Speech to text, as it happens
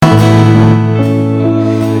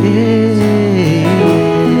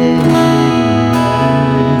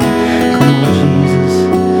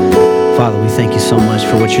so much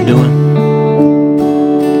for what you're doing.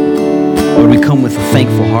 Lord, we come with a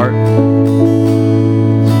thankful heart.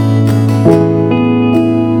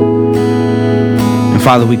 And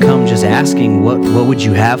Father, we come just asking, what would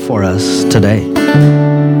you have for us today?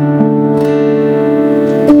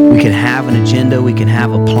 We can have an agenda, we can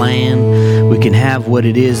have a plan, we can have what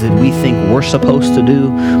it is that we think we're supposed to do,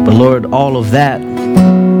 but Lord, all of that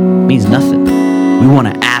means nothing. We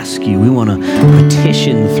want to ask you, we want to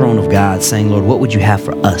petition the throne of God, saying, Lord, what would you have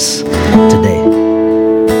for us today?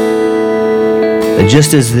 That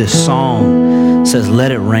just as this song says,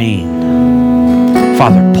 let it rain,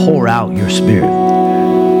 Father, pour out your Spirit.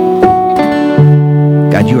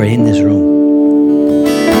 God, you are in this room.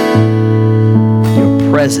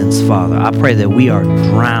 Presence, Father, I pray that we are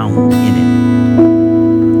drowned in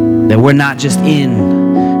it. That we're not just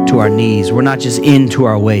in to our knees, we're not just into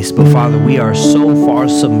our waist, but Father, we are so far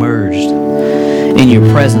submerged in your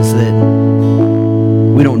presence that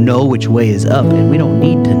we don't know which way is up, and we don't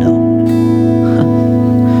need to know.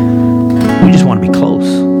 We just want to be close.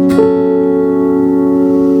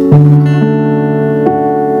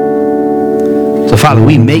 So Father,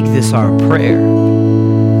 we make this our prayer,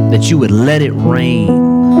 that you would let it rain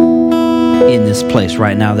in this place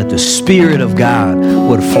right now, that the Spirit of God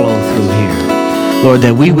would flow through here. Lord,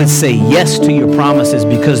 that we would say yes to your promises,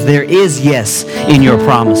 because there is yes in your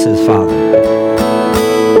promises, Father.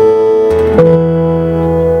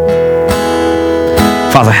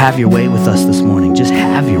 Father, have your way with us this morning. Just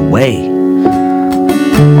have your way.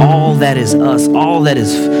 All that is us, all that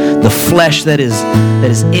is the flesh that is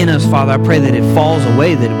in us, Father, I pray that it falls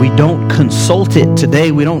away, that we don't consult it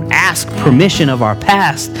today. We don't ask permission of our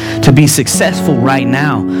past to be successful right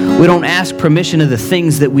now. We don't ask permission of the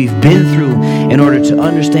things that we've been through in order to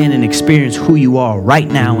understand and experience who you are right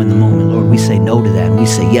now in the moment. Lord, we say no to that, and we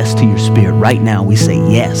say yes to your Spirit. Right now, we say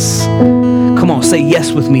yes. Come on, say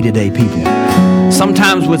yes with me today, people.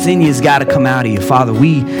 Sometimes what's in you has got to come out of you. Father,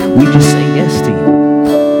 we just say yes to you.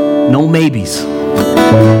 No maybes,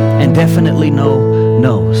 and definitely no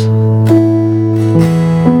no's.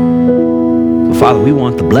 But Father, we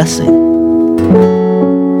want the blessing,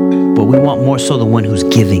 but we want more so the one who's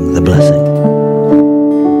giving the blessing.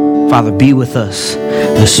 Father, be with us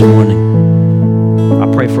this morning. I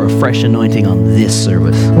pray for a fresh anointing on this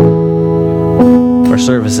service. Our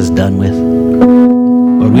service is done with.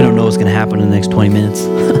 Lord, we don't know what's going to happen in the next 20 minutes,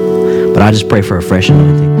 but I just pray for a fresh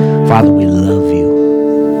anointing. Father, we love you.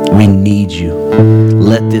 We need you.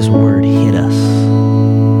 Let this word hit us.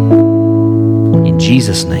 In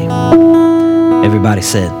Jesus' name. Everybody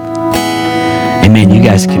said, amen. You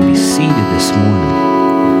guys can be seated this morning.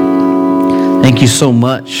 Thank you so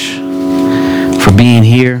much for being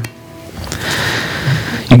here.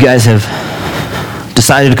 You guys have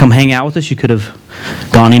decided to come hang out with us. You could have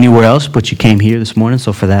gone anywhere else, but you came here this morning.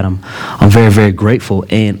 So for that, I'm very, very grateful.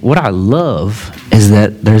 And what I love is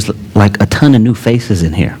that there's like a ton of new faces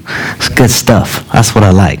in here. It's good stuff. That's what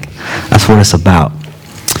I like. That's what it's about.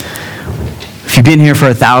 If you've been here for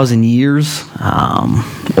 1,000 years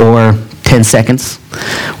or 10 seconds,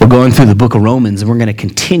 we're going through the book of Romans, and we're going to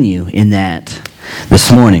continue in that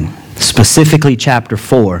this morning, specifically chapter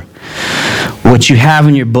 4. What you have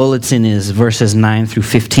in your bulletin is verses 9 through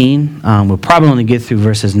 15. We'll probably only get through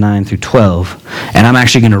verses 9 through 12. And I'm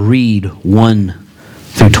actually going to read 1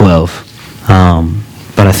 through 12.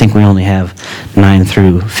 But I think we only have 9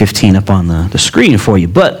 through 15 up on the screen for you.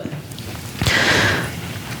 But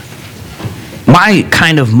my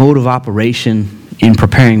kind of mode of operation in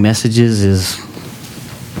preparing messages is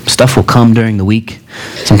stuff will come during the week.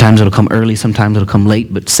 Sometimes it'll come early, sometimes it'll come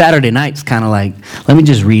late. But Saturday night's kind of like, let me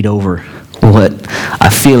just read over what I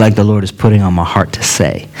feel like the Lord is putting on my heart to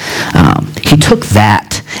say. He took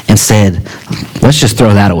that and said, let's just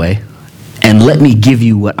throw that away, and let me give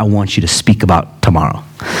you what I want you to speak about tomorrow.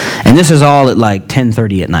 And this is all at like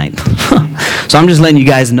 10:30 at night. So I'm just letting you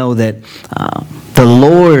guys know that the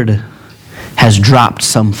Lord has dropped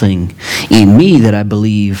something in me that I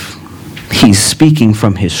believe he's speaking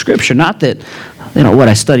from his scripture. Not that, what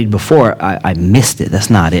I studied before, I missed it. That's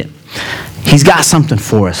not it. He's got something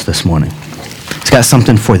for us this morning. He's got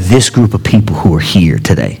something for this group of people who are here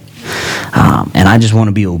today. And I just want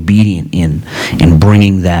to be obedient in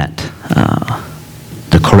bringing that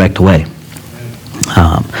the correct way.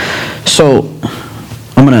 So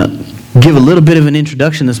I'm going to give a little bit of an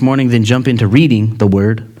introduction this morning, then jump into reading the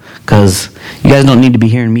word, because you guys don't need to be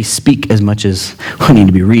hearing me speak as much as we need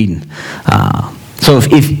to be reading. So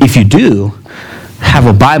if you do have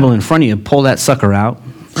a Bible in front of you, pull that sucker out.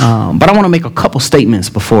 But I want to make a couple statements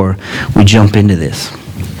before we jump into this.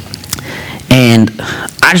 And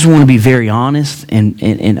I just want to be very honest,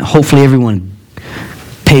 and hopefully everyone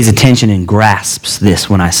pays attention and grasps this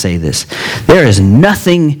when I say this. There is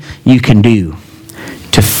nothing you can do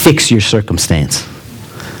to fix your circumstance.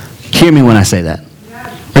 Hear me when I say that.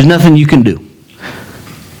 There's nothing you can do.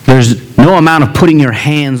 There's no amount of putting your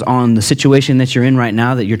hands on the situation that you're in right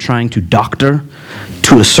now that you're trying to doctor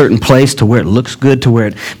to a certain place, to where it looks good, to where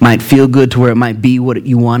it might feel good, to where it might be what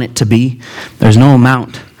you want it to be. There's no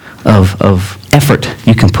amount of effort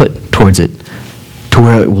you can put towards it to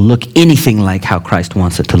where it will look anything like how Christ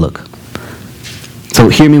wants it to look. So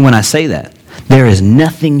hear me when I say that. There is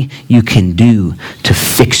nothing you can do to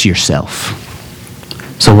fix yourself.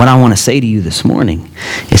 So what I want to say to you this morning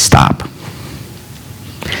is stop.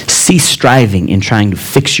 Cease striving in trying to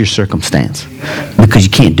fix your circumstance, because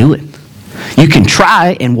you can't do it. You can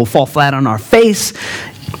try and we'll fall flat on our face,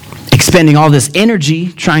 expending all this energy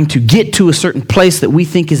trying to get to a certain place that we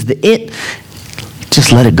think is the it.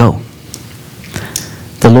 Just let it go.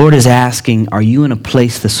 The Lord is asking, are you in a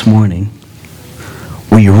place this morning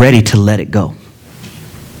where you're ready to let it go?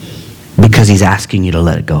 Because He's asking you to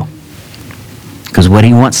let it go. Because what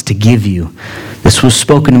He wants to give you, this was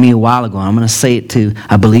spoken to me a while ago, and I'm going to say it to,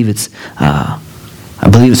 I believe it's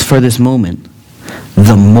for this moment.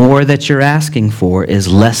 The more that you're asking for is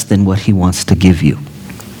less than what He wants to give you.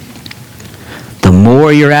 The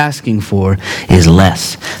more you're asking for is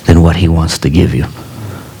less than what He wants to give you.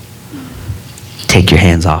 Take your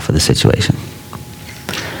hands off of the situation.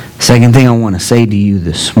 Second thing I want to say to you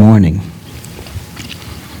this morning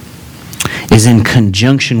is in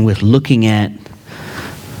conjunction with looking at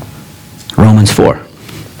Romans 4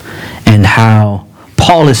 and how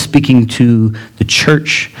Paul is speaking to the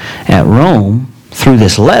church at Rome through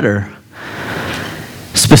this letter,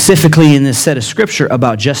 specifically in this set of scripture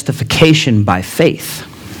about justification by faith,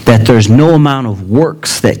 that there's no amount of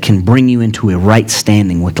works that can bring you into a right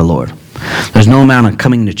standing with the Lord. There's no amount of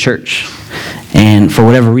coming to church. And for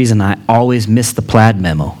whatever reason, I always miss the plaid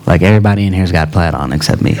memo. Like everybody in here's got plaid on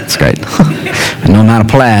except me. It's great. There's no amount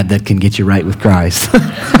of plaid that can get you right with Christ.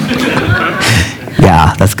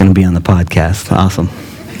 Yeah, that's going to be on the podcast. Awesome.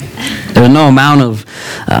 There's no amount of,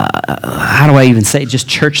 how do I even say it, just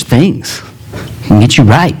church things can get you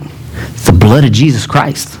right. It's the blood of Jesus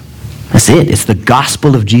Christ. That's it. It's the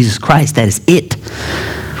gospel of Jesus Christ. That is it.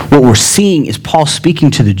 What we're seeing is Paul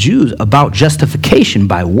speaking to the Jews about justification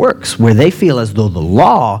by works, where they feel as though the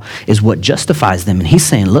law is what justifies them. And he's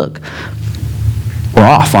saying, look, we're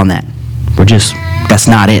off on that. That's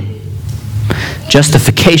not it.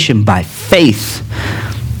 Justification by faith,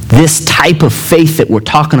 this type of faith that we're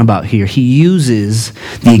talking about here, he uses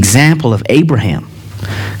the example of Abraham.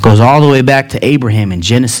 Goes all the way back to Abraham in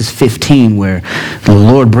Genesis 15, where the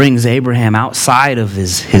Lord brings Abraham outside of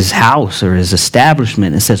his house or his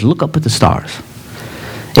establishment and says, look up at the stars.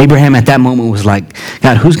 Abraham at that moment was like,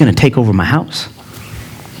 God, who's going to take over my house?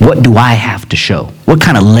 What do I have to show? What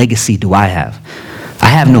kind of legacy do I have? I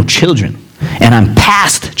have no children, and I'm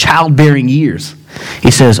past childbearing years. He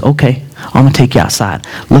says, okay, I'm going to take you outside.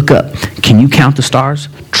 Look up. Can you count the stars?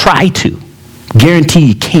 Try to. Guarantee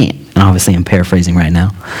you can't. And obviously I'm paraphrasing right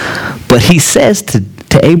now. But he says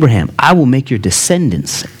to Abraham, I will make your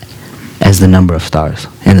descendants as the number of stars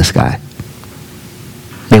in the sky.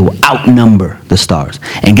 They will outnumber the stars.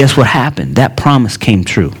 And guess what happened? That promise came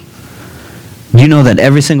true. You know that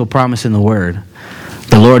every single promise in the Word,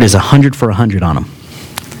 the Lord is 100 for 100 on them.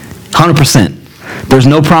 100%. There's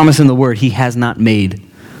no promise in the Word He has not made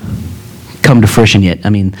come to fruition yet. I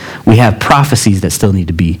mean, we have prophecies that still need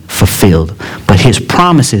to be fulfilled, but His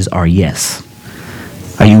promises are yes.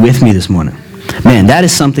 Are you with me this morning? Man, that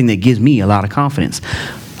is something that gives me a lot of confidence.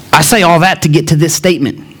 I say all that to get to this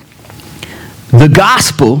statement. The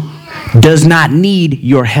gospel does not need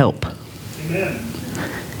your help. Amen.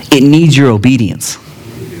 It needs your obedience.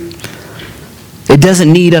 It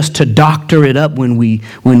doesn't need us to doctor it up when we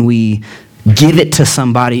give it to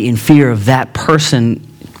somebody in fear of that person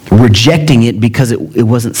rejecting it because it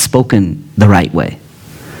wasn't spoken the right way.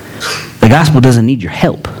 The gospel doesn't need your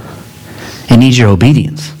help. It needs your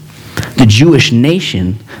obedience. The Jewish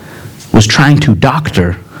nation was trying to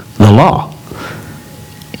doctor the law.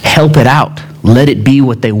 Help it out. Let it be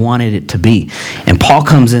what they wanted it to be. And Paul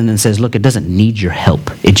comes in and says, look, it doesn't need your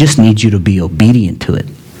help. It just needs you to be obedient to it.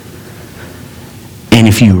 And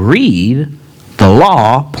if you read, the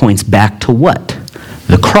law points back to what?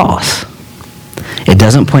 The cross. It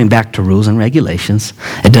doesn't point back to rules and regulations.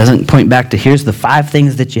 It doesn't point back to here's the 5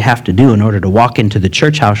 things that you have to do in order to walk into the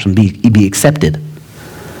church house and be accepted.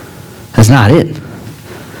 That's not it.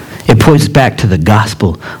 It points back to the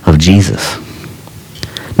gospel of Jesus.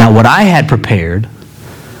 Now, what I had prepared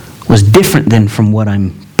was different than from what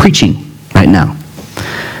I'm preaching right now.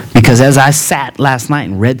 Because as I sat last night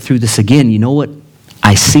and read through this again, you know what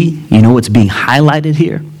I see? You know what's being highlighted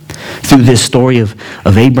here through this story of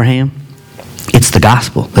Abraham? It's the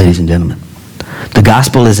gospel, ladies and gentlemen. The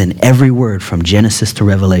gospel is in every word from Genesis to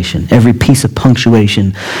Revelation, every piece of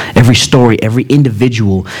punctuation, every story, every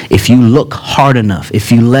individual. If you look hard enough,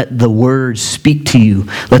 if you let the word speak to you,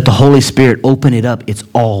 let the Holy Spirit open it up, it's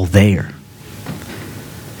all there.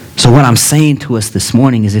 So what I'm saying to us this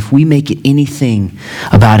morning is if we make it anything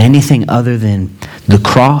about anything other than the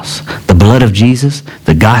cross, the blood of Jesus,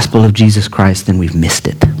 the gospel of Jesus Christ, then we've missed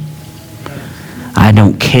it. I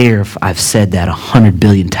don't care if I've said that 100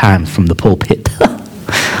 billion times from the pulpit.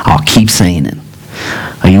 I'll keep saying it.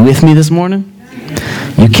 Are you with me this morning?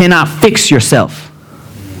 You cannot fix yourself.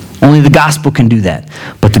 Only the gospel can do that.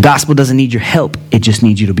 But the gospel doesn't need your help. It just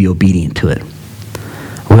needs you to be obedient to it.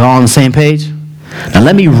 Are we all on the same page? Now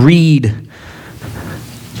let me read.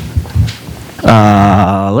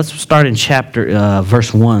 Let's start in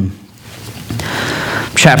verse 1.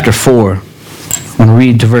 Chapter 4. I'm going to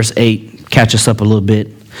read to verse 8. Catch us up a little bit,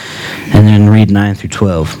 and then read 9 through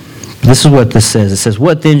 12. This is what this says. It says,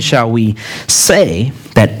 "What then shall we say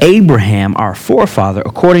that Abraham, our forefather,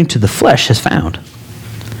 according to the flesh, has found?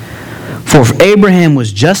 For if Abraham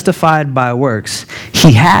was justified by works,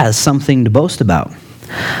 he has something to boast about,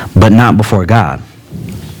 but not before God.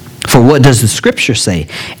 For what does the Scripture say?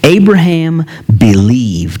 Abraham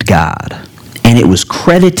believed God, and it was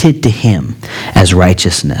credited to him as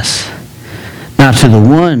righteousness. Now to the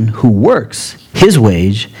one who works, his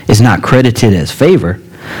wage is not credited as favor,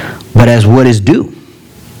 but as what is due.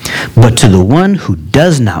 But to the one who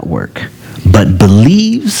does not work, but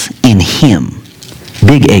believes in him,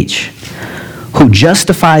 big H, who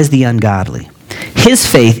justifies the ungodly, his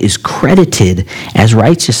faith is credited as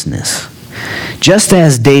righteousness. Just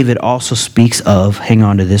as David also speaks of, hang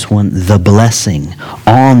on to this one, the blessing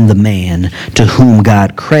on the man to whom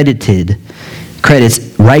God credits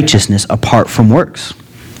righteousness apart from works.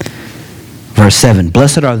 Verse 7,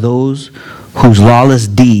 blessed are those whose lawless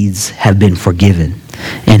deeds have been forgiven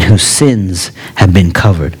and whose sins have been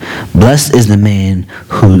covered. Blessed is the man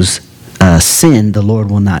whose sin the Lord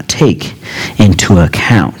will not take into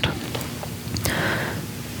account.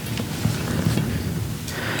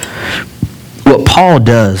 What Paul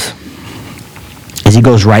does is he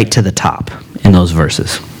goes right to the top in those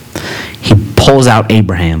verses. He pulls out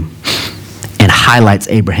Abraham and highlights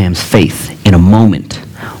Abraham's faith in a moment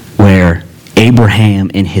where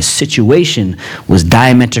Abraham in his situation was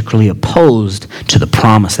diametrically opposed to the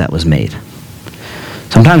promise that was made.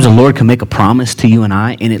 Sometimes the Lord can make a promise to you and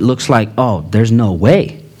I, and it looks like, oh, there's no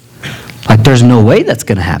way. Like there's no way that's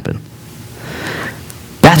going to happen.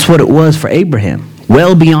 That's what it was for Abraham.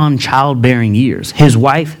 Well beyond childbearing years. His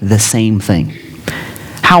wife, the same thing.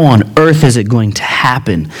 How on earth is it going to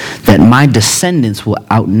happen that my descendants will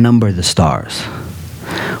outnumber the stars?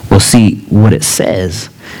 Well, see, what it says,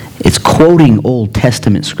 it's quoting Old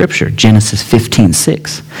Testament scripture, Genesis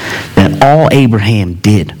 15:6, that all Abraham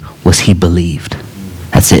did was he believed.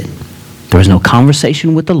 That's it. There was no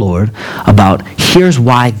conversation with the Lord about here's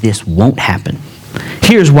why this won't happen.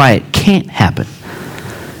 Here's why it can't happen.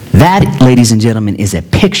 That, ladies and gentlemen, is a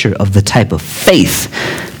picture of the type of faith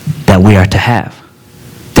that we are to have.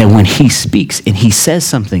 That when he speaks and he says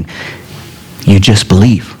something, you just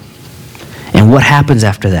believe. And what happens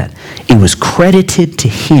after that? It was credited to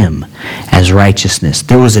him as righteousness.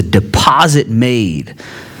 There was a deposit made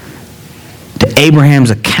to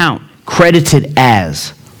Abraham's account, credited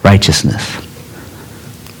as righteousness.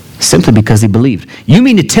 Simply because he believed. You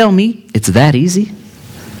mean to tell me it's that easy?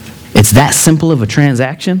 It's that simple of a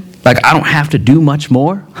transaction? Like I don't have to do much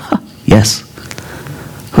more? Yes.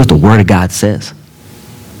 That's what the Word of God says.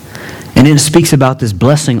 And then it speaks about this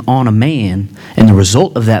blessing on a man, and the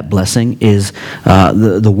result of that blessing is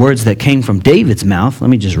the words that came from David's mouth. Let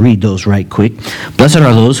me just read those right quick. Blessed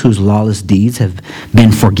are those whose lawless deeds have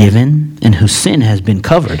been forgiven and whose sin has been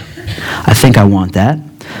covered. I think I want that.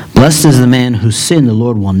 Blessed is the man whose sin the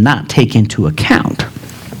Lord will not take into account.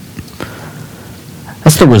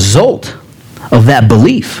 That's the result of that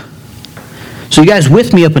belief. So you guys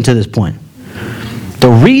with me up until this point? The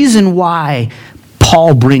reason why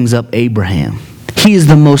Paul brings up Abraham, he is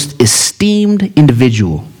the most esteemed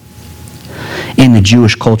individual in the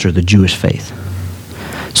Jewish culture, the Jewish faith.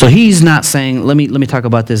 So he's not saying, let me talk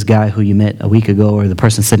about this guy who you met a week ago, or the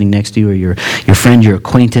person sitting next to you, or your friend, your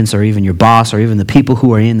acquaintance, or even your boss, or even the people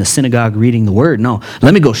who are in the synagogue reading the word. No,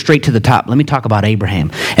 let me go straight to the top. Let me talk about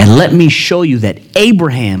Abraham. And let me show you that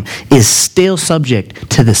Abraham is still subject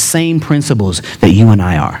to the same principles that you and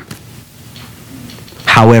I are.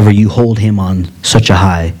 However, you hold him on such a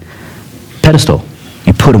high pedestal.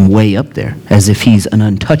 You put him way up there, as if he's an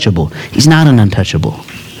untouchable. He's not an untouchable.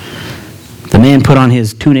 The man put on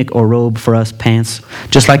his tunic or robe for us, pants,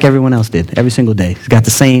 just like everyone else did, every single day. He's got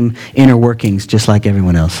the same inner workings, just like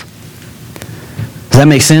everyone else. Does that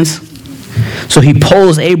make sense? So he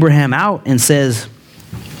pulls Abraham out and says,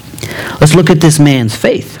 let's look at this man's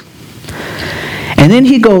faith. And then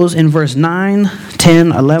he goes in verse 9,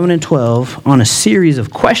 10, 11, and 12 on a series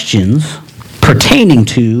of questions pertaining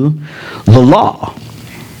to the law.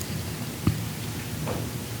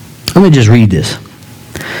 Let me just read this.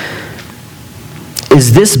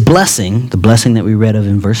 Is this blessing, the blessing that we read of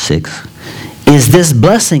in verse 6, is this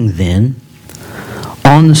blessing then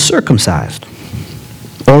on the circumcised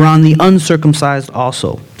or on the uncircumcised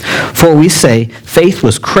also? For we say faith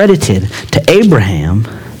was credited to Abraham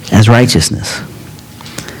as righteousness.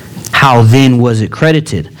 How then was it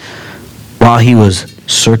credited? While he was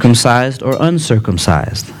circumcised or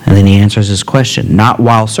uncircumcised? And then he answers his question. Not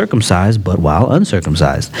while circumcised, but while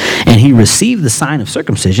uncircumcised. And he received the sign of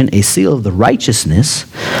circumcision, a seal of the righteousness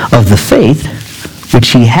of the faith which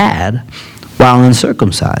he had while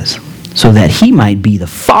uncircumcised, so that he might be the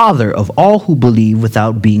father of all who believe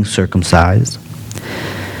without being circumcised,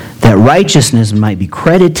 that righteousness might be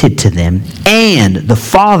credited to them, and the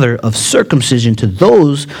father of circumcision to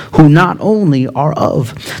those who not only are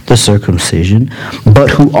of the circumcision,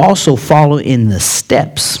 but who also follow in the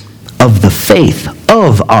steps of the faith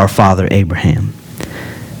of our father Abraham,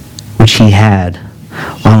 which he had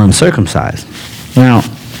while uncircumcised. Now,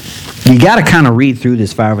 you got to kind of read through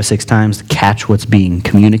this 5 or 6 times to catch what's being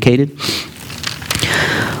communicated.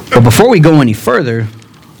 But before we go any further,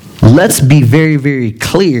 let's be very, very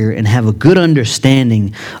clear and have a good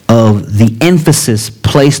understanding of the emphasis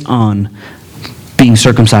placed on being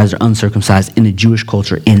circumcised or uncircumcised in the Jewish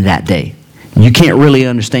culture in that day. You can't really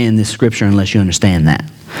understand this scripture unless you understand that.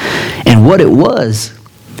 And what it was,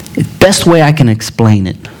 the best way I can explain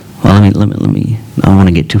it, well, let me, I don't want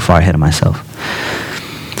to get too far ahead of myself.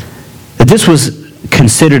 That this was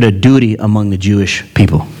considered a duty among the Jewish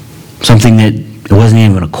people, something that it wasn't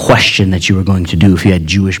even a question that you were going to do if you had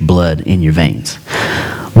Jewish blood in your veins.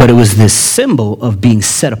 But it was this symbol of being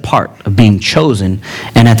set apart, of being chosen,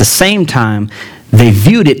 and at the same time, they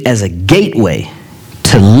viewed it as a gateway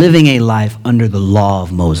to living a life under the law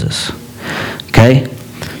of Moses. Okay?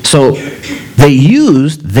 So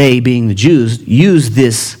they being the Jews, used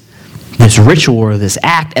this ritual or this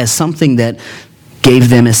act as something that gave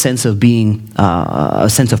them a sense of being, a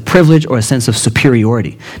sense of privilege or a sense of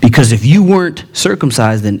superiority. Because if you weren't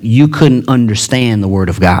circumcised, then you couldn't understand the Word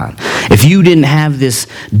of God. If you didn't have this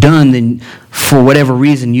done, then for whatever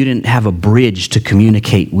reason, you didn't have a bridge to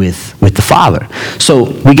communicate with the Father.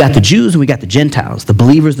 So we got the Jews and we got the Gentiles, the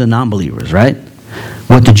believers, the non-believers, right?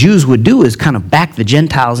 What the Jews would do is kind of back the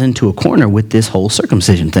Gentiles into a corner with this whole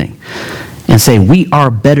circumcision thing and say, we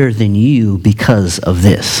are better than you because of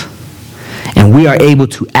this. And we are able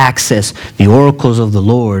to access the oracles of the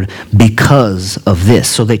Lord because of this.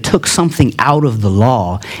 So they took something out of the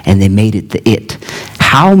law and they made it the it.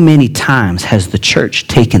 How many times has the church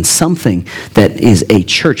taken something that is a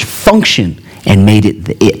church function and made it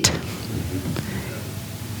the it?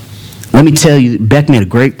 Let me tell you, Beck made a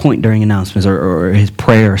great point during announcements or his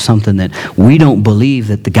prayer or something, that we don't believe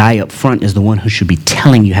that the guy up front is the one who should be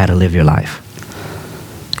telling you how to live your life.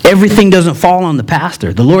 Everything doesn't fall on the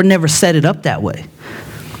pastor. The Lord never set it up that way.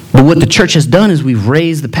 But what the church has done is we've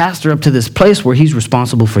raised the pastor up to this place where he's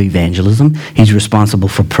responsible for evangelism. He's responsible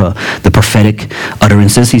for the prophetic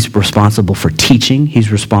utterances. He's responsible for teaching.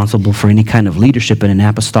 He's responsible for any kind of leadership in an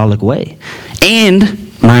apostolic way.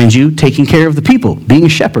 And, mind you, taking care of the people, being a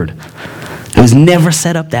shepherd. It was never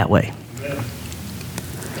set up that way.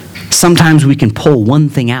 Sometimes we can pull one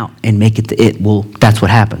thing out and make it the it. Well, that's what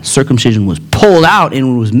happened. Circumcision was pulled out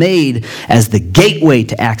and it was made as the gateway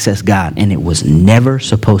to access God. And it was never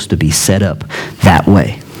supposed to be set up that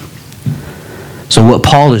way. So what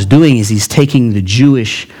Paul is doing is he's taking the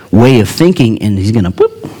Jewish way of thinking and he's going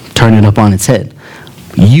to turn it up on its head.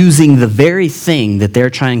 Using the very thing that they're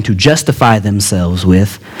trying to justify themselves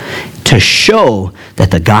with to show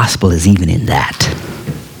that the gospel is even in that.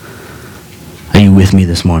 Are you with me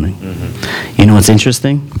this morning? Mm-hmm. You know what's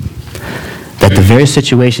interesting? That the very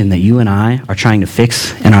situation that you and I are trying to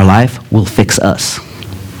fix in our life will fix us.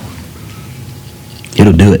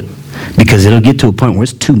 It'll do it. Because it'll get to a point where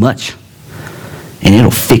it's too much. And it'll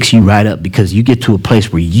fix you right up because you get to a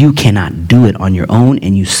place where you cannot do it on your own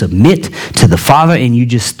and you submit to the Father and you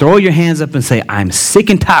just throw your hands up and say, I'm sick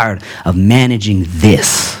and tired of managing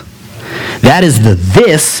this. That is the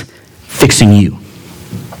this fixing you.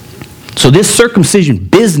 So this circumcision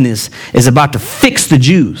business is about to fix the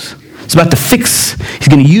Jews. He's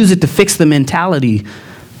going to use it to fix the mentality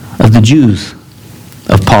of the Jews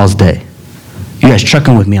of Paul's day. You guys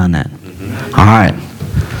trucking with me on that? All right.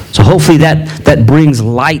 So hopefully that brings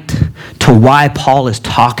light to why Paul is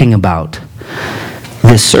talking about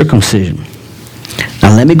this circumcision.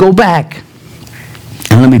 Now let me go back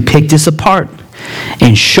and let me pick this apart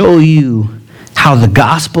and show you how the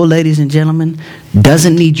gospel, ladies and gentlemen,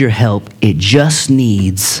 doesn't need your help. It just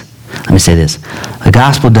needs, let me say this, the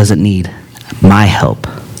gospel doesn't need my help.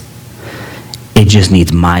 It just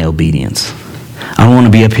needs my obedience. I don't want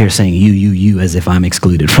to be up here saying you as if I'm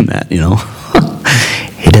excluded from that,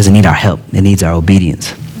 It doesn't need our help. It needs our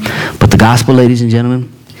obedience. But the gospel, ladies and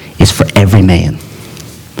gentlemen, is for every man.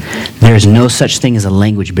 There's no such thing as a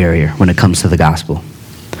language barrier when it comes to the gospel.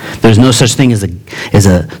 There's no such thing as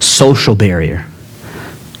a social barrier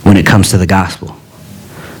when it comes to the gospel.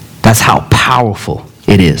 That's how powerful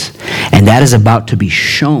it is. And that is about to be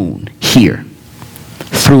shown here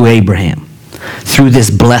through Abraham, through this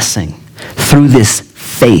blessing, through this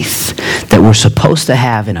faith that we're supposed to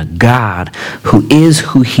have in a God who is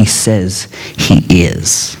who he says he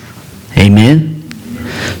is. Amen?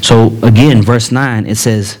 So again, verse 9, it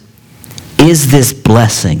says, is this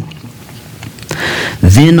blessing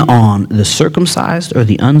then on the circumcised or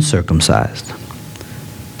the uncircumcised?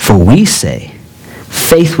 For we say,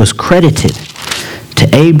 faith was credited to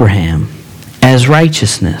Abraham as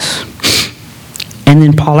righteousness. And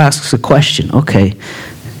then Paul asks a question. Okay,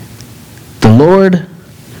 the Lord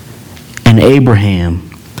and Abraham,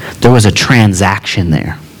 there was a transaction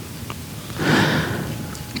there.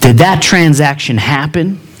 Did that transaction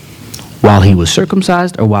happen while he was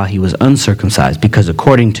circumcised or while he was uncircumcised? Because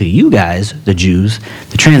according to you guys, the Jews,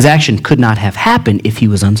 the transaction could not have happened if he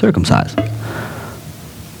was uncircumcised.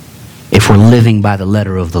 If we're living by the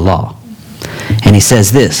letter of the law. And he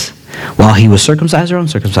says this, while he was circumcised or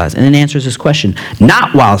uncircumcised? And then answers this question,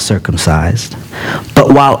 not while circumcised,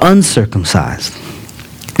 but while uncircumcised.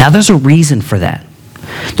 Now there's a reason for that.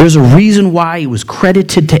 There's a reason why it was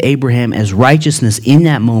credited to Abraham as righteousness in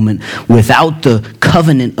that moment without the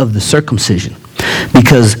covenant of the circumcision.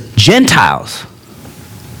 Because Gentiles,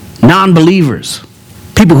 non-believers,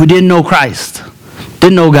 people who didn't know Christ,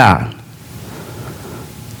 didn't know God,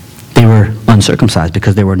 they were uncircumcised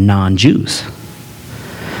because they were non-Jews.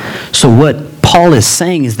 So what Paul is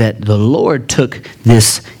saying is that the Lord took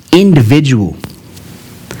this individual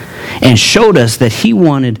and showed us that he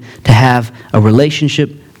wanted to have a relationship.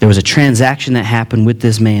 There was a transaction that happened with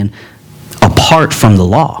this man apart from the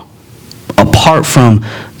law, apart from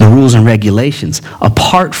the rules and regulations,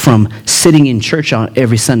 apart from sitting in church on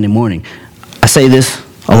every Sunday morning. I say this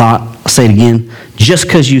a lot, I'll say it again. Just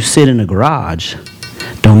because you sit in a garage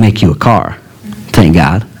don't make you a car, thank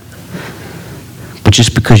God. But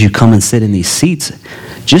just because you come and sit in these seats,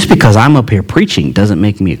 just because I'm up here preaching doesn't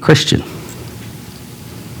make me a Christian.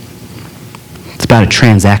 It's about a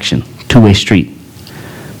transaction, two-way street.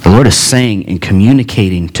 The Lord is saying and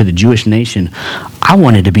communicating to the Jewish nation, I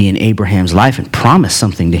wanted to be in Abraham's life and promise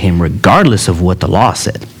something to him regardless of what the law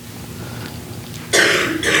said.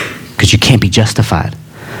 Because you can't be justified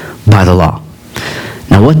by the law.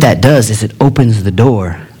 Now what that does is it opens the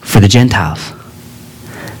door for the Gentiles.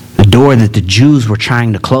 The door that the Jews were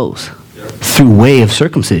trying to close through way of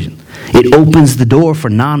circumcision. It opens the door for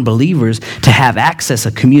non-believers to have access,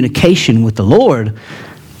 a communication with the Lord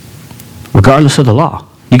regardless of the law.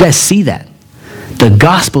 You guys see that? The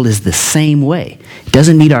gospel is the same way. It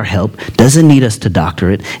doesn't need our help, doesn't need us to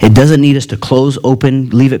doctor it. It doesn't need us to close, open,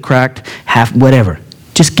 leave it cracked, half, whatever.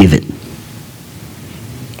 Just give it.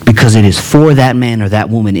 Because it is for that man or that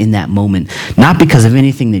woman in that moment. Not because of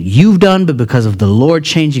anything that you've done, but because of the Lord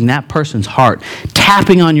changing that person's heart,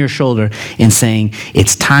 tapping on your shoulder and saying,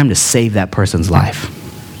 it's time to save that person's life.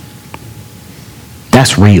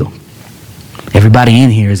 That's real. Everybody in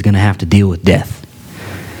here is going to have to deal with death.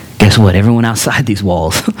 Guess what? Everyone outside these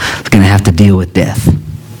walls is going to have to deal with death.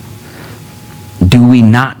 Do we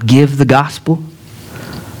not give the gospel?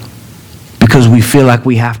 Because we feel like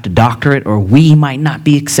we have to doctor it, or we might not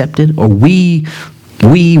be accepted, or we,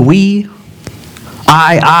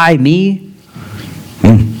 I, me.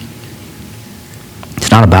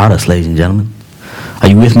 It's not about us, ladies and gentlemen. Are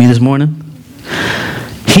you with me this morning?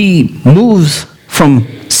 He moves from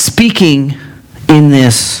speaking in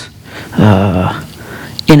this,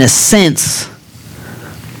 in a sense,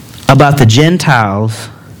 about the Gentiles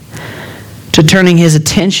to turning his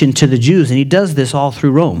attention to the Jews. And he does this all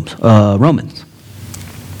through Romans.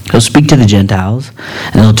 He'll speak to the Gentiles,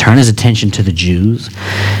 and he'll turn his attention to the Jews.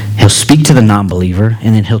 He'll speak to the non-believer,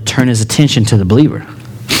 and then he'll turn his attention to the believer.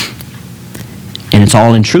 And it's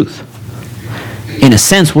all in truth. in a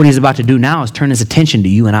sense, what he's about to do now is turn his attention to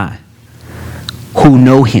you and I, who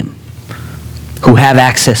know him, who have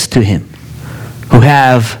access to him, who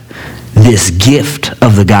have this gift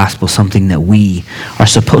of the gospel, something that we are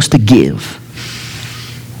supposed to give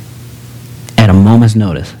at a moment's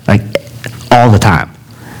notice, like all the time,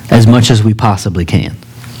 as much as we possibly can.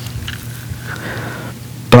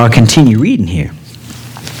 But I'll continue reading here.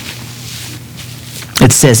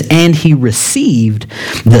 It says, and he received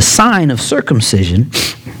the sign of circumcision,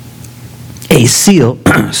 a seal,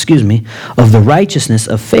 of the righteousness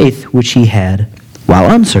of faith which he had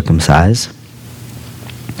while uncircumcised.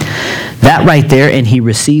 That right there, and he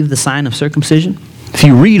received the sign of circumcision. If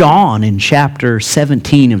you read on in chapter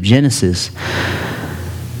 17 of Genesis,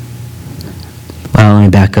 well, let me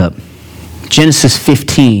back up. Genesis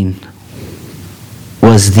 15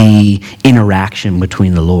 was the interaction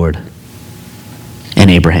between the Lord and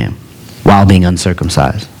Abraham while being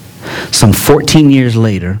uncircumcised. Some 14 years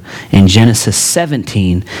later, in Genesis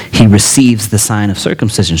 17, he receives the sign of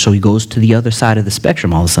circumcision. So he goes to the other side of the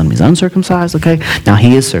spectrum. All of a sudden, he's uncircumcised, okay? Now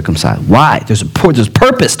he is circumcised. Why? There's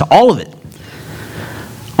purpose to all of it.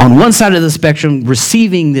 On one side of the spectrum,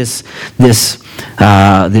 receiving through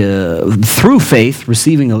faith,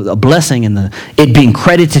 receiving a blessing and it being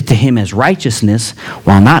credited to him as righteousness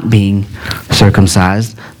while not being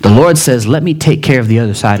circumcised, the Lord says, let me take care of the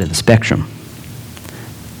other side of the spectrum.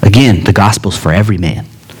 Again, the gospel's for every man,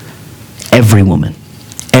 every woman,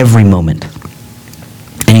 every moment.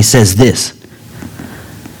 And he says this,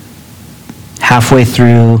 halfway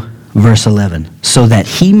through verse 11, so that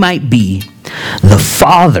he might be the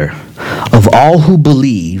father of all who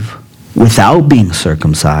believe without being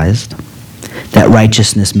circumcised, that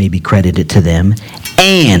righteousness may be credited to them,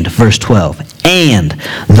 and, verse 12, and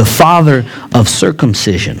the father of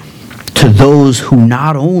circumcision to those who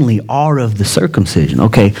not only are of the circumcision.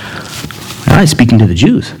 Okay, all right, speaking to the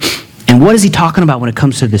Jews. And what is he talking about when it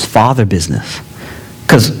comes to this father business?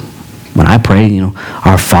 Because when I pray,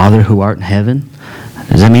 our Father who art in heaven,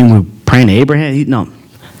 does that mean we're praying to Abraham? No,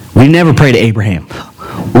 we never pray to Abraham.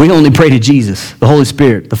 We only pray to Jesus, the Holy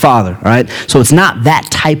Spirit, the Father, all right? So it's not that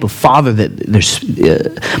type of father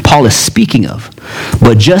that Paul is speaking of.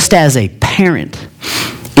 But just as a parent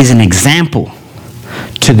is an example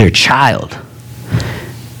to their child,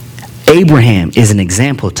 Abraham is an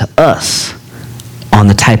example to us on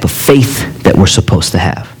the type of faith that we're supposed to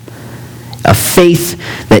have. A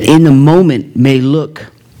faith that in the moment may look,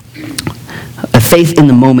 a faith in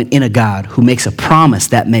the moment in a God who makes a promise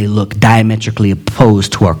that may look diametrically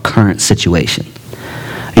opposed to our current situation.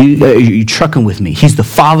 Are you trucking with me? He's the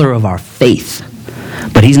father of our faith,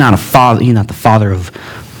 but he's not the father of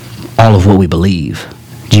all of what we believe.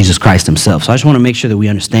 Jesus Christ himself. So I just want to make sure that we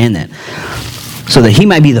understand that. So that he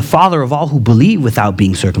might be the father of all who believe without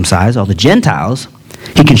being circumcised, all the Gentiles.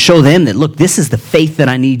 He can show them that, look, this is the faith that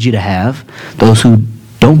I need you to have. Those who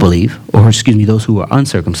don't believe, those who are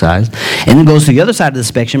uncircumcised. And then goes to the other side of the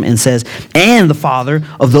spectrum and says, and the father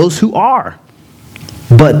of those who are.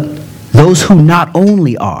 But those who not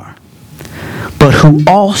only are, but who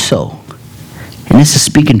also, and this is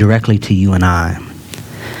speaking directly to you and I,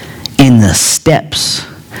 in the steps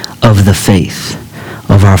of the faith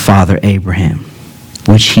of our father Abraham,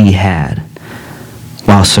 which he had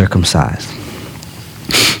while circumcised.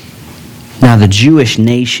 Now, the Jewish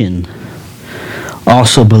nation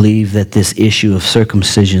also believed that this issue of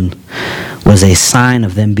circumcision was a sign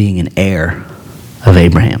of them being an heir of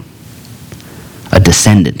Abraham, a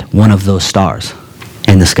descendant, one of those stars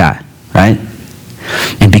in the sky, right?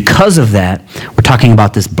 And because of that, we're talking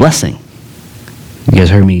about this blessing. You guys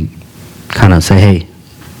heard me kind of say, hey,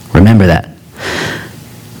 remember that.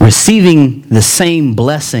 Receiving the same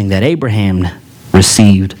blessing that Abraham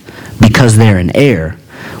received because they're an heir.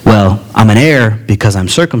 Well, I'm an heir because I'm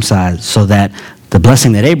circumcised, so that the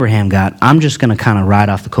blessing that Abraham got, I'm just going to kind of ride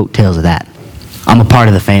off the coattails of that. I'm a part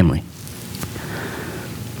of the family.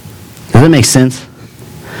 Does that make sense?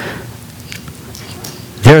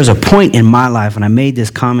 There's a point in my life, and I made this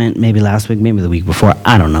comment maybe last week, maybe the week before,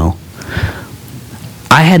 I don't know.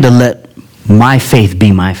 I had to let my faith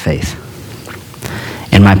be my faith.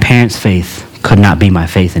 And my parents' faith could not be my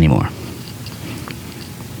faith anymore.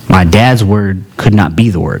 My dad's word could not be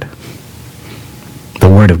the word. The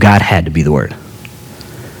word of God had to be the word.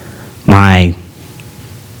 My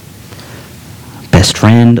best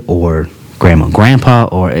friend or grandma and grandpa,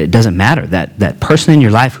 or it doesn't matter, that person in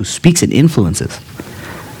your life who speaks and influences,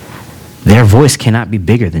 their voice cannot be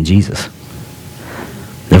bigger than Jesus.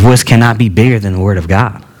 Their voice cannot be bigger than the word of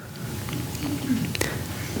God.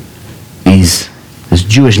 This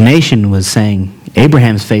Jewish nation was saying,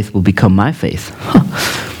 Abraham's faith will become my faith.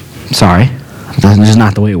 Sorry, That's just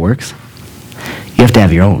not the way it works. You have to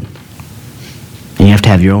have your own. And you have to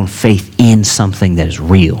have your own faith in something that is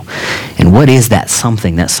real. And what is that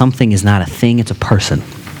something? That something is not a thing, it's a person.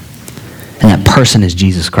 And that person is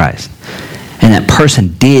Jesus Christ. And that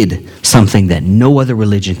person did something that no other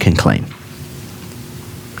religion can claim.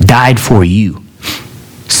 Died for you.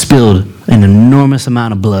 Spilled an enormous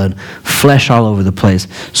amount of blood, flesh all over the place,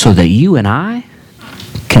 so that you and I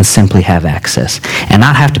can simply have access and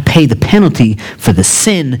not have to pay the penalty for the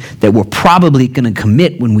sin that we're probably going to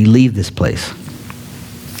commit when we leave this place.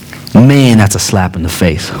 Man, that's a slap in the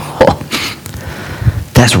face. Oh,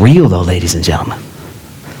 that's real though, ladies and gentlemen.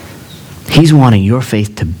 He's wanting your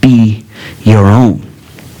faith to be your own.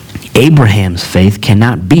 Abraham's faith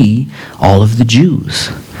cannot be all of the Jews'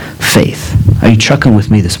 faith. Are you trucking with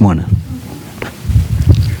me this morning?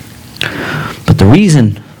 But the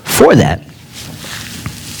reason for that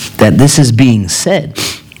this is being said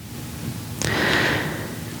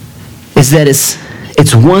is that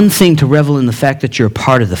it's one thing to revel in the fact that you're a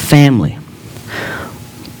part of the family.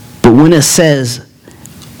 But when it says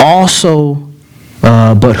also,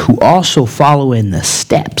 but who also follow in the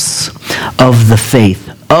steps of the faith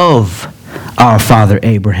of our father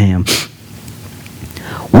Abraham,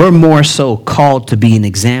 we're more so called to be an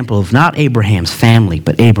example of not Abraham's family,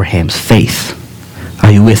 but Abraham's faith.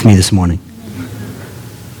 Are you with me this morning?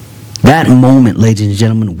 That moment, ladies and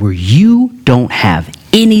gentlemen, where you don't have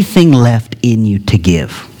anything left in you to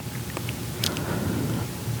give.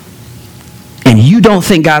 And you don't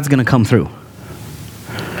think God's going to come through.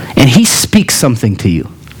 And he speaks something to you.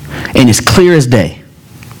 And it's clear as day.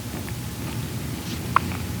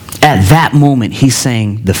 At that moment, he's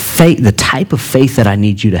saying, the type of faith that I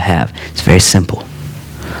need you to have, it's very simple.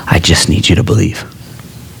 I just need you to believe.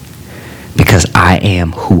 Because I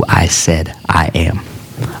am who I said I am.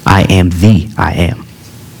 I am the I am.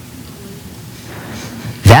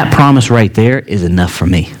 That promise right there is enough for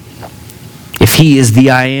me. If he is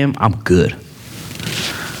the I am, I'm good.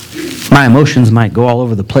 My emotions might go all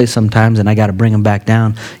over the place sometimes and I got to bring them back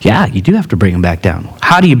down. Yeah, you do have to bring them back down.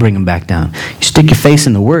 How do you bring them back down? You stick your face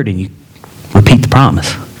in the word and you repeat the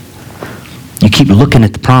promise. You keep looking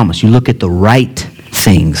at the promise. You look at the right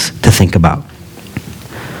things to think about.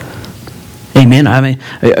 Amen. I mean,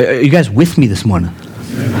 are you guys with me this morning?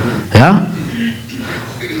 Yeah?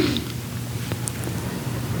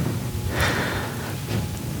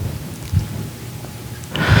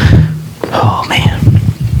 Oh, man.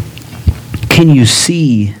 Can you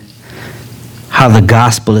see how the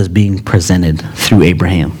gospel is being presented through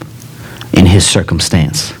Abraham in his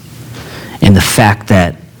circumstance? And the fact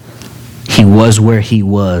that he was where he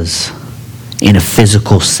was in a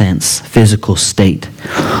physical sense, physical state,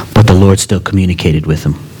 but the Lord still communicated with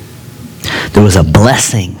him. There was a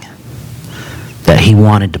blessing that he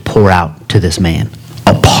wanted to pour out to this man,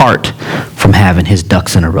 apart from having his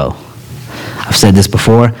ducks in a row. I've said this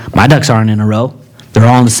before, my ducks aren't in a row. They're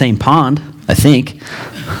all in the same pond, I think,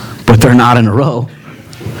 but they're not in a row.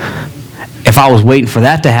 If I was waiting for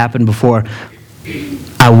that to happen before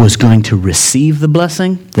I was going to receive the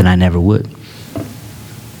blessing, then I never would.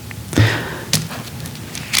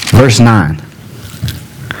 Verse 9.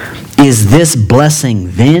 Is this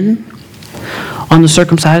blessing then on the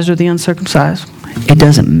circumcised or the uncircumcised? It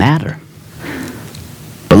doesn't matter.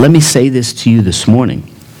 But let me say this to you this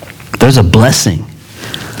morning. There's a blessing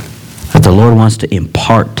that the Lord wants to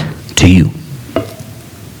impart to you.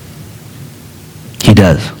 He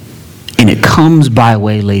does. And it comes by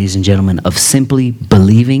way, ladies and gentlemen, of simply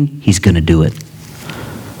believing he's going to do it.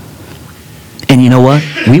 And you know what?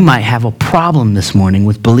 We might have a problem this morning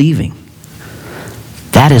with believing.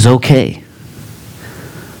 That is okay.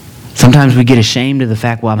 Sometimes we get ashamed of the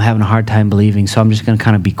fact, well, I'm having a hard time believing, so I'm just going to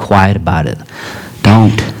kind of be quiet about it.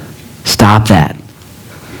 Don't. Stop that.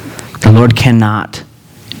 The Lord cannot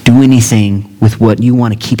do anything with what you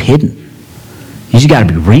want to keep hidden. You just got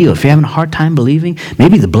to be real. If you're having a hard time believing,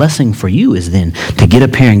 maybe the blessing for you is then to get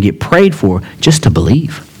up here and get prayed for just to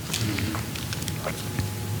believe.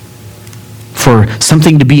 For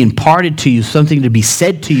something to be imparted to you, something to be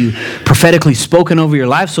said to you, prophetically spoken over your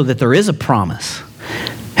life so that there is a promise.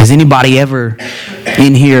 Has anybody ever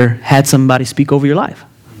in here had somebody speak over your life?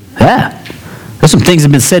 Yeah. There's some things that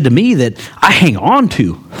have been said to me that I hang on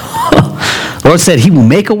to. The Lord said he will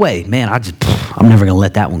make a way. Man, I'm never going to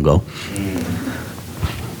let that one go.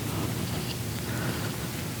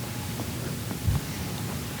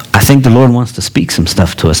 I think the Lord wants to speak some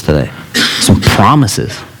stuff to us today. Some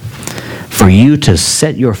promises for you to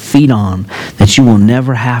set your feet on that you will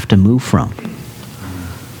never have to move from.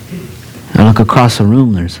 I look across the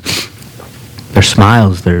room, there's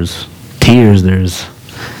smiles, there's tears, there's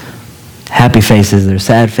happy faces, there's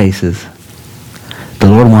sad faces. The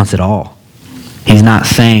Lord wants it all. He's not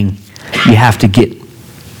saying you have to get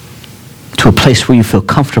to a place where you feel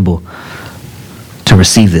comfortable to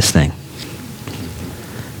receive this thing.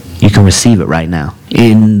 You can receive it right now.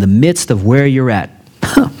 In the midst of where you're at.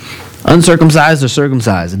 Uncircumcised or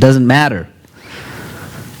circumcised, it doesn't matter.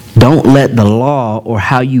 Don't let the law or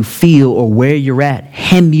how you feel or where you're at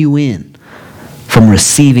hem you in from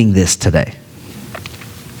receiving this today.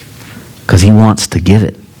 Because he wants to give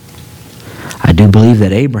it. I do believe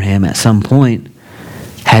that Abraham at some point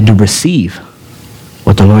had to receive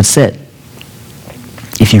what the Lord said.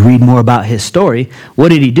 If you read more about his story, what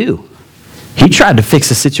did he do? He tried to fix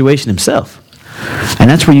the situation himself. And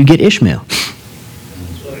that's where you get Ishmael.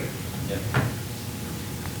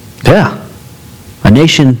 Yeah. A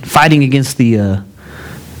nation fighting against the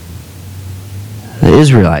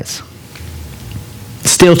Israelites.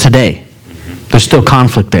 Still today, there's still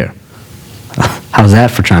conflict there. How's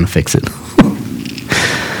that for trying to fix it?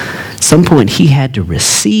 At some point, he had to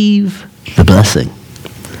receive the blessing.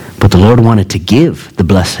 But the Lord wanted to give the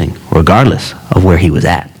blessing regardless of where he was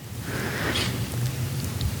at.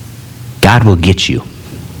 God will get you.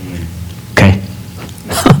 Okay?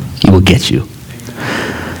 He will get you.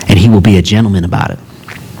 And he will be a gentleman about it.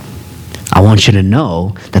 I want you to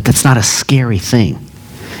know that that's not a scary thing.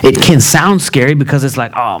 It can sound scary because it's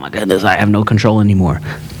like, oh my goodness, I have no control anymore.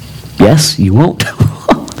 Yes, you won't.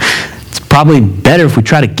 It's probably better if we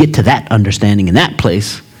try to get to that understanding in that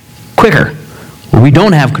place quicker, where we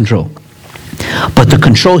don't have control. But the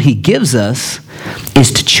control he gives us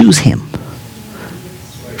is to choose him.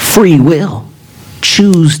 Free will.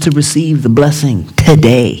 Choose to receive the blessing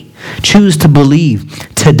today. Choose to believe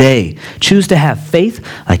today. Choose to have faith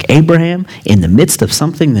like Abraham in the midst of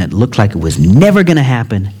something that looked like it was never going to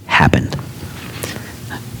happen, happened.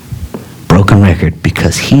 Broken record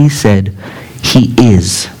because he said he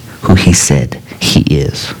is who he said he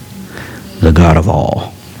is. The God of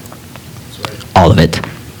all. All of it.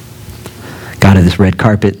 God of this red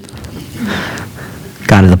carpet.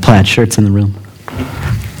 God of the plaid shirts in the room.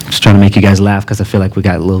 Just trying to make you guys laugh because I feel like we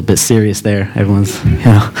got a little bit serious there. Everyone's,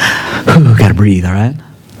 got to breathe, all right?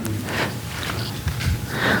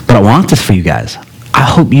 But I want this for you guys. I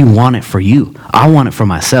hope you want it for you. I want it for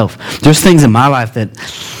myself. There's things in my life that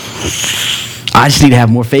I just need to have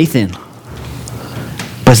more faith in.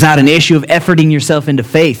 But it's not an issue of efforting yourself into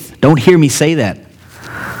faith. Don't hear me say that.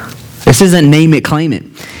 This isn't name it, claim it.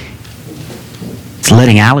 It's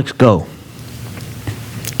letting Alex go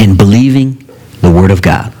and believing the Word of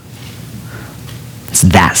God. It's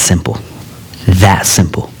that simple. That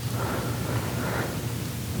simple.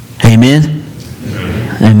 Amen?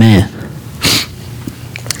 Amen.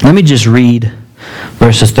 Let me just read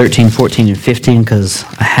verses 13, 14, and 15 because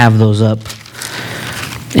I have those up.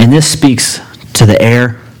 And this speaks to the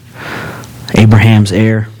heir, Abraham's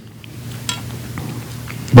heir.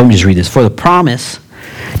 Let me just read this. For the promise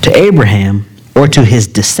to Abraham or to his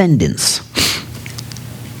descendants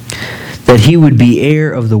that he would be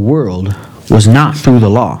heir of the world was not through the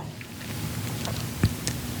law,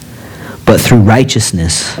 but through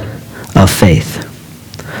righteousness of faith.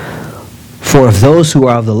 For if those who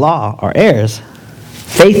are of the law are heirs,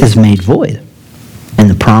 faith is made void, and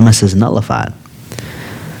the promise is nullified.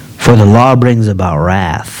 For the law brings about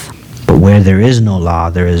wrath, but where there is no law,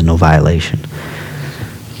 there is no violation.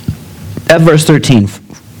 At verse 13,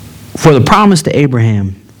 for the promise to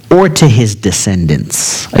Abraham or to his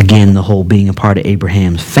descendants, again, the whole being a part of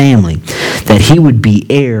Abraham's family, that he would be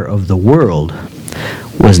heir of the world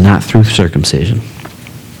was not through circumcision.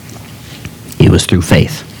 It was through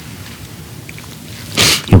faith.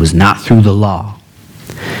 It was not through the law.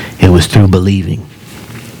 It was through believing.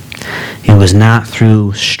 It was not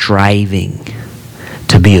through striving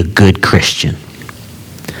to be a good Christian,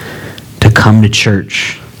 to come to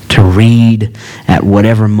church, to read at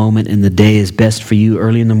whatever moment in the day is best for you,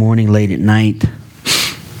 early in the morning, late at night.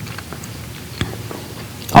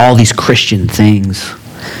 All these Christian things.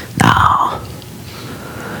 No.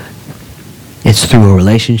 It's through a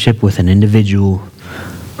relationship with an individual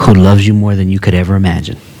who loves you more than you could ever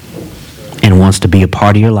imagine and wants to be a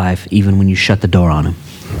part of your life even when you shut the door on him.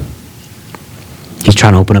 He's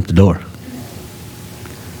trying to open up the door.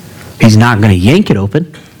 He's not going to yank it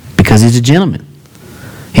open because he's a gentleman.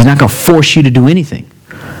 He's not going to force you to do anything.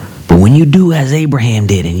 But when you do as Abraham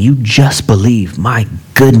did and you just believe, my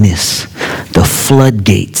goodness, the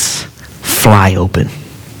floodgates fly open.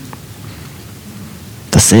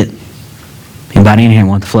 That's it. Anybody in here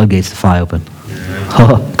want the floodgates to fly open?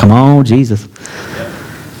 Oh, come on, Jesus.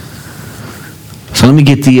 So let me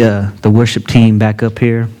get the worship team back up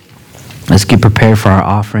here. Let's get prepared for our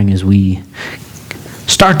offering as we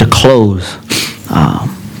start to close.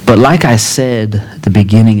 But like I said at the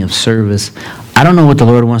beginning of service, I don't know what the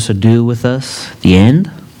Lord wants to do with us at the end,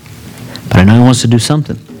 but I know He wants to do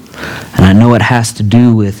something. And I know it has to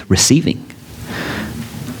do with receiving.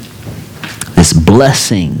 This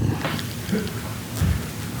blessing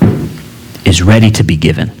is ready to be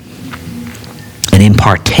given. An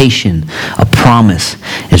impartation, a promise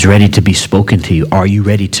is ready to be spoken to you. Are you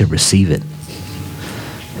ready to receive it?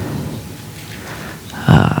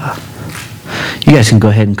 You guys can go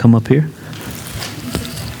ahead and come up here.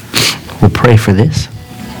 We'll pray for this.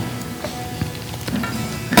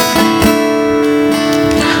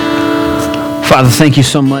 Father, thank you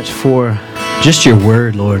so much for just your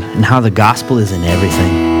word, Lord, and how the gospel is in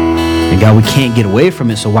everything. And God, we can't get away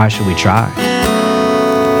from it, so why should we try?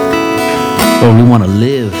 Lord, we want to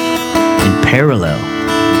live in parallel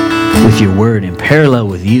with your word, in parallel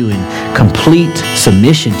with you, in complete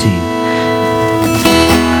submission to you.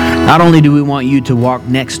 Not only do we want you to walk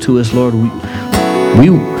next to us, Lord, we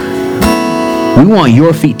want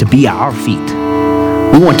your feet to be our feet.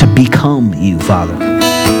 We want to become you, Father.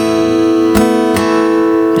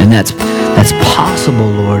 And that's possible,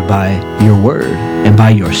 Lord, by your word and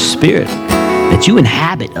by your spirit, that you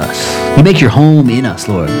inhabit us. You make your home in us,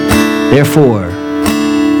 Lord. Therefore,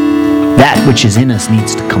 that which is in us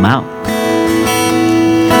needs to come out.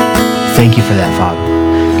 Thank you for that, Father.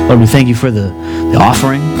 Lord, we thank you for the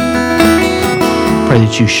offering. Pray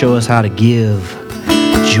that you show us how to give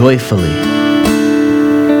joyfully.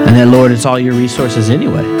 And that, Lord, it's all your resources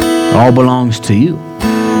anyway. It all belongs to you.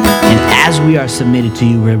 And as we are submitted to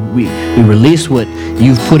you, we release what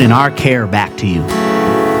you've put in our care back to you.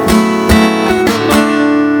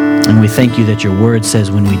 And we thank you that your word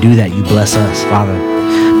says when we do that, you bless us, Father.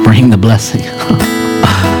 Bring the blessing.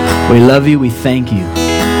 We love you. We thank you.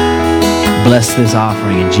 Bless this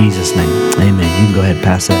offering in Jesus' name. Amen. You can go ahead and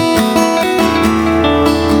pass that.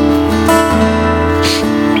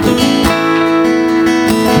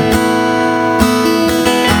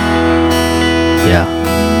 Yeah.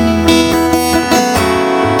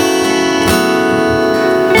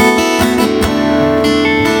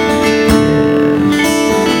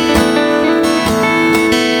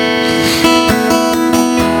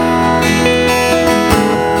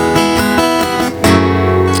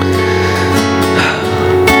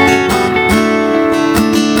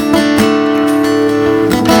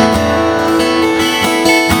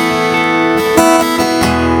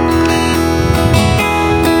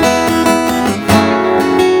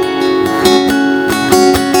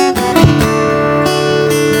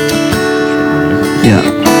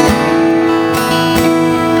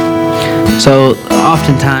 So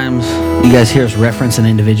oftentimes you guys hear us reference an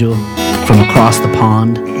individual from across the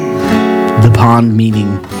pond. The pond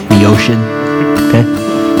meaning the ocean. Okay,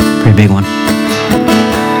 pretty big one.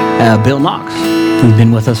 Bill Knox, who's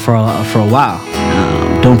been with us for a while.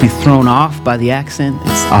 Don't be thrown off by the accent.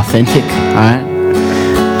 It's authentic, all right?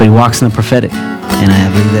 But he walks in the prophetic, and I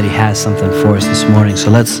believe that he has something for us this morning. So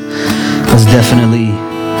let's definitely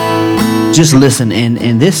just listen.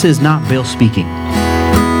 And this is not Bill speaking.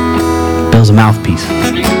 Bill's a mouthpiece.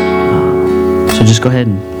 So just go ahead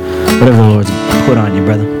and whatever the Lord's put on you,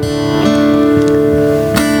 brother.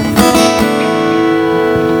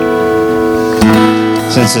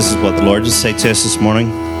 Since this is what the Lord just said to us this morning,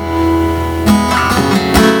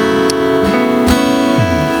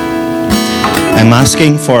 I'm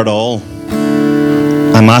asking for it all.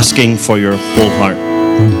 I'm asking for your whole heart.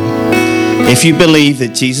 If you believe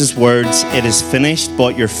that Jesus' words, it is finished,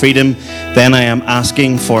 bought your freedom, then I am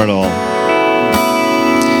asking for it all.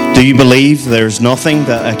 Do you believe there's nothing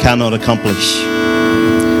that I cannot accomplish?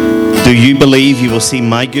 Do you believe you will see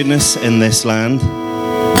my goodness in this land?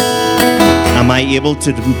 Am I able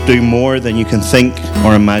to do more than you can think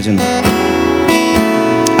or imagine?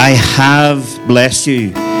 I have blessed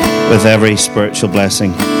you with every spiritual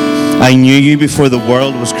blessing. I knew you before the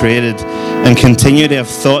world was created and continue to have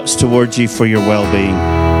thoughts towards you for your well-being.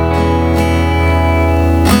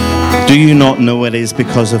 Do you not know it is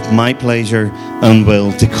because of my pleasure and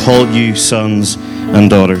will to call you sons and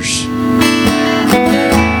daughters?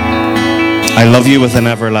 I love you with an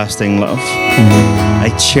everlasting love. I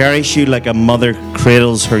cherish you like a mother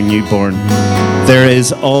cradles her newborn. There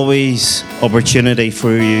is always opportunity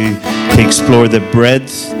for you to explore the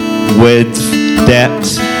breadth, width,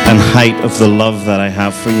 depth, and height of the love that I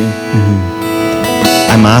have for you.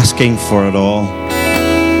 I'm asking for it all.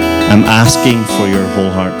 I'm asking for your whole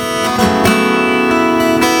heart.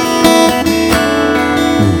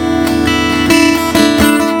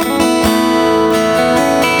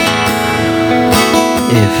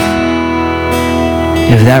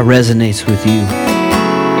 If that resonates with you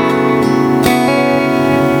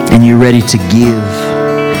and you're ready to give,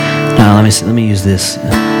 now let me use this.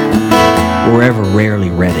 We're ever rarely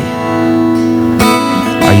ready.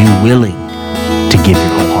 Are you willing to give your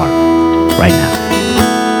whole heart right now?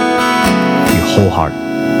 Your whole heart.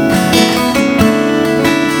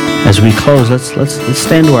 As we close, let's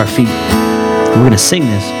stand to our feet. We're going to sing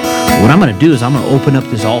this. What I'm going to do is I'm going to open up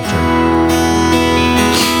this altar.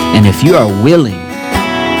 And if you are willing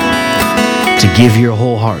to give your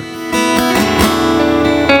whole heart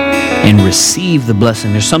and receive the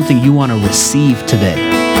blessing, there's something you want to receive today.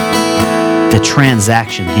 The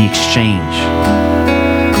transaction, the exchange.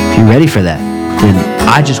 If you're ready for that, then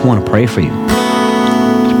I just want to pray for you.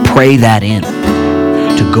 Pray that in.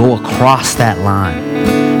 To go across that line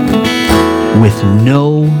with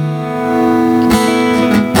no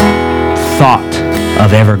thought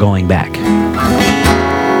of ever going back.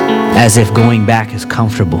 As if going back is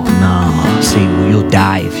comfortable. No, see, you'll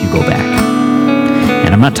die if you go back.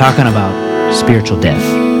 And I'm not talking about spiritual death.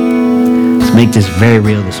 Let's make this very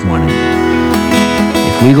real this morning.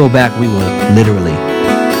 If we go back, we will literally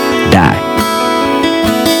die.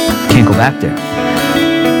 Can't go back there.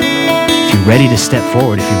 If you're ready to step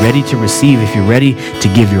forward, if you're ready to receive, if you're ready to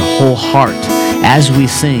give your whole heart, as we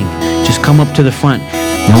sing, just come up to the front.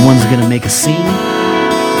 No one's going to make a scene.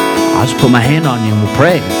 I'll just put my hand on you and we'll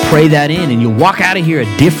pray. Pray that in and you'll walk out of here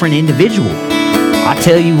a different individual. I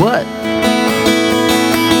tell you what.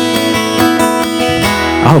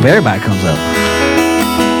 I hope everybody comes up.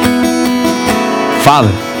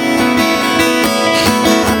 Father,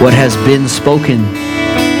 what has been spoken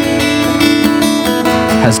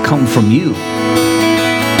has come from you.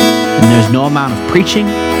 And there's no amount of preaching,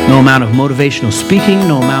 no amount of motivational speaking,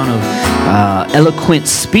 no amount of eloquent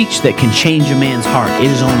speech that can change a man's heart. It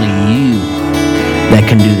is only you that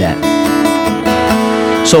can do that.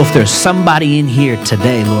 So if there's somebody in here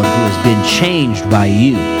today, Lord, who has been changed by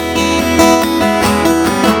you,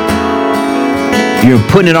 you're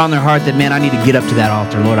putting it on their heart that, man, I need to get up to that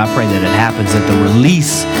altar. Lord, I pray that it happens, that you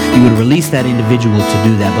would release that individual to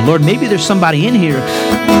do that. But Lord, maybe there's somebody in here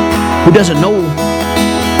who doesn't know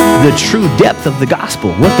the true depth of the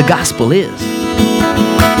gospel, what the gospel is.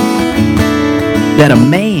 That a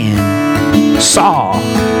man saw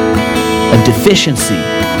a deficiency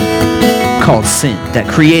called sin that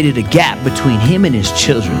created a gap between him and his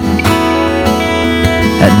children.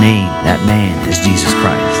 That man is Jesus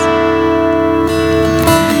Christ.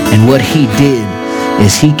 And what he did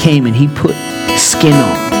is he came and he put skin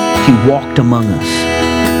on. He walked among us.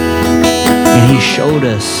 And he showed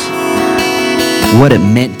us what it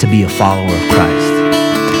meant to be a follower of Christ.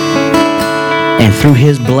 And through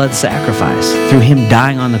his blood sacrifice, through him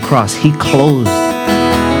dying on the cross, he closed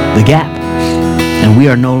the gap. And we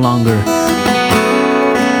are no longer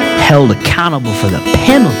held accountable for the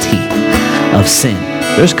penalty of sin.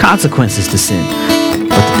 There's consequences to sin.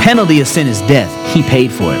 But the penalty of sin is death. He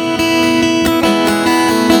paid for it.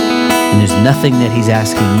 And there's nothing that he's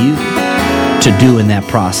asking you to do in that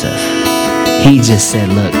process. He just said,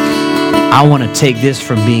 look, I want to take this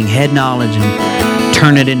from being head knowledge and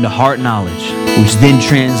turn it into heart knowledge, which then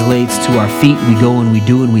translates to our feet. We go and we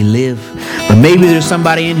do and we live. But maybe there's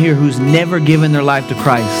somebody in here who's never given their life to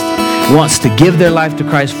Christ, wants to give their life to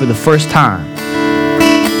Christ for the first time,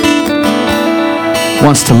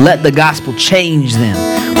 wants to let the gospel change them,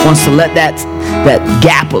 wants to let that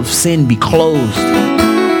gap of sin be closed.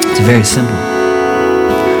 It's very simple.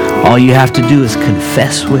 All you have to do is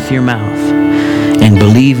confess with your mouth and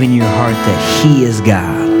believe in your heart that he is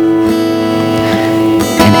God.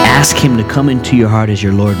 And ask him to come into your heart as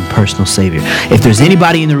your Lord and personal Savior. If there's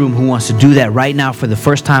anybody in the room who wants to do that right now for the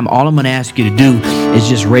first time, all I'm going to ask you to do is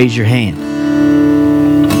just raise your hand.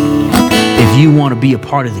 If you want to be a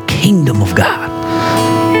part of the kingdom of God,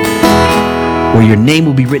 where your name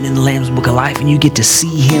will be written in the Lamb's Book of Life and you get to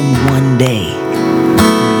see him one day.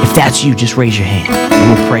 If that's you, just raise your hand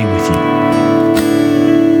and we'll pray with you.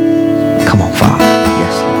 Come on, Father.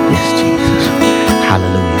 Yes, Lord. Yes, Jesus.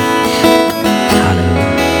 Hallelujah.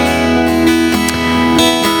 Hallelujah.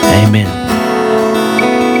 Amen.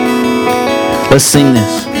 Let's sing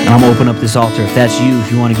this. And I'm going to open up this altar. If that's you, if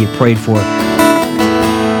you want to get prayed for,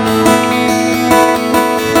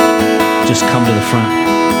 just come to the front.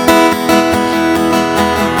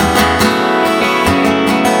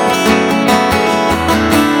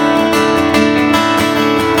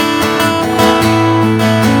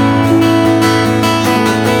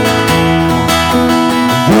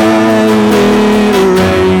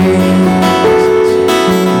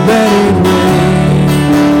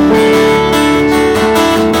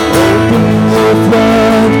 Open the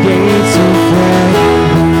floodgates of heaven.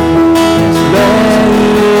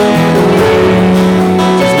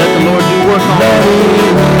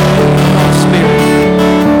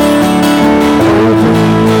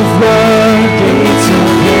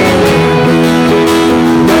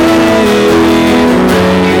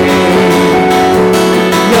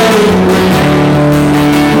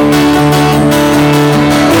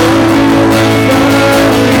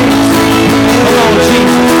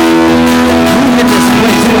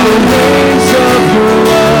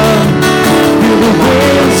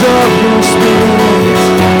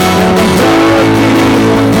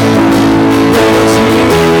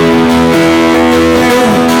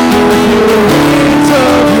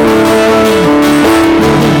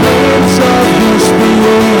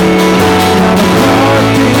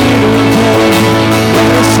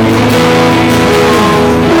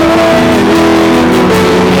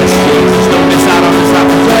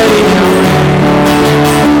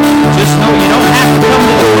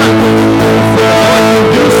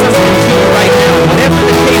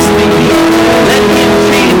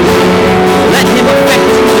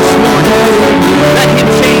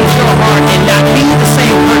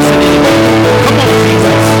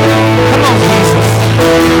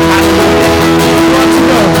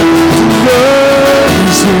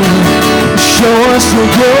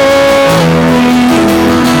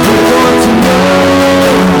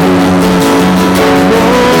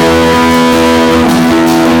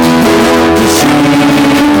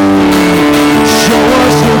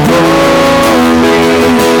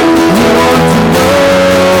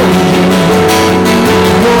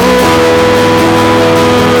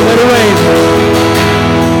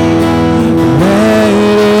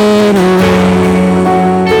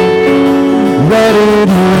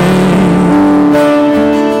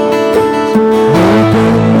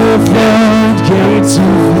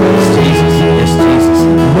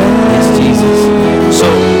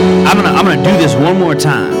 I'm going to do this one more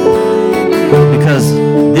time because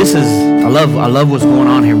this is, I love what's going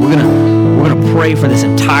on here. We're gonna pray for this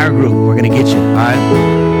entire group. We're going to get you, all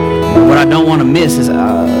right? But what I don't want to miss is it's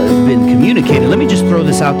been communicated. Let me just throw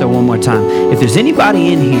this out there one more time. If there's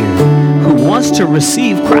anybody in here who wants to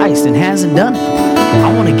receive Christ and hasn't done it,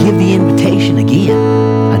 I want to give the invitation again.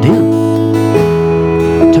 I do.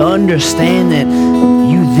 To understand that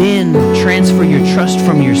you then transfer your trust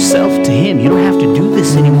from yourself to Him. You don't have to do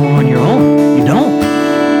this anymore on your own. You don't.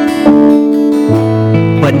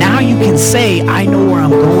 But now you can say, I know where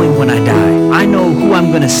I'm going when I die. I know who I'm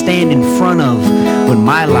going to stand in front of when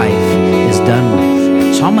my life is done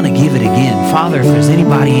with. So I'm going to give it again. Father, if there's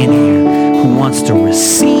anybody in here who wants to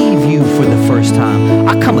receive you for the first time,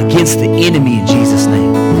 I come against the enemy in Jesus'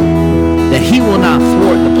 name. That he will not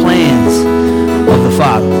thwart the plans of the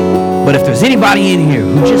Father. But if there's anybody in here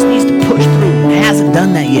who just needs to push through and hasn't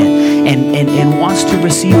done that yet and wants to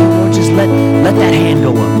receive you, Lord, just let that hand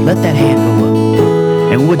go up. Let that hand go up.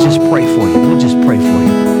 And we'll just pray for you. We'll just pray for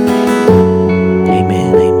you.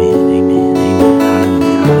 Amen, amen, amen, amen.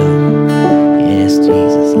 Hallelujah, hallelujah. Yes,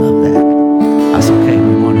 Jesus, love that. That's okay. We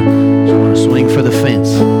just want to swing for the fence.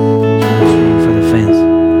 Swing for the fence.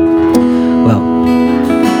 Well,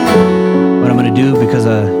 what I'm going to do, because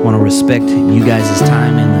I want to respect you guys'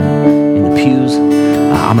 time in the pews,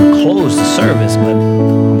 I'm going to close the service, but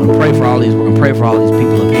I'm going to pray for all these. We're going to pray for all these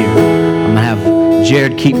people up here. I'm going to have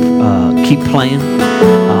Jared keep playing.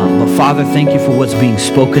 But Father, thank you for what's being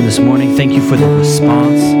spoken this morning. Thank you for the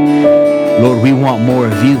response. Lord, we want more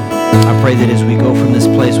of you. I pray that as we go from this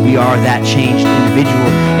place, we are that changed individual.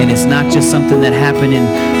 And it's not just something that happened in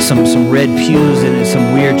some red pews and in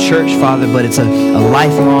some weird church, Father, but it's a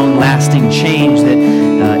lifelong, lasting change that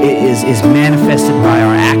is manifested by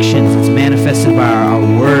our actions. It's manifested by our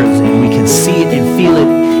words. And we can see it and feel it,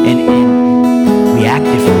 and we act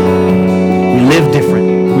different. We live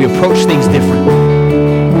different. We approach things different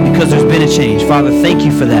because there's been a change. Father, thank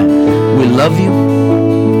you for that. We love you.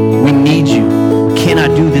 We need you. We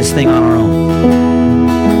cannot do this thing on our own.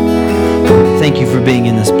 Thank you for being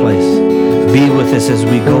in this place. Be with us as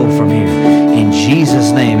we go from here. In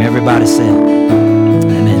Jesus' name, everybody said.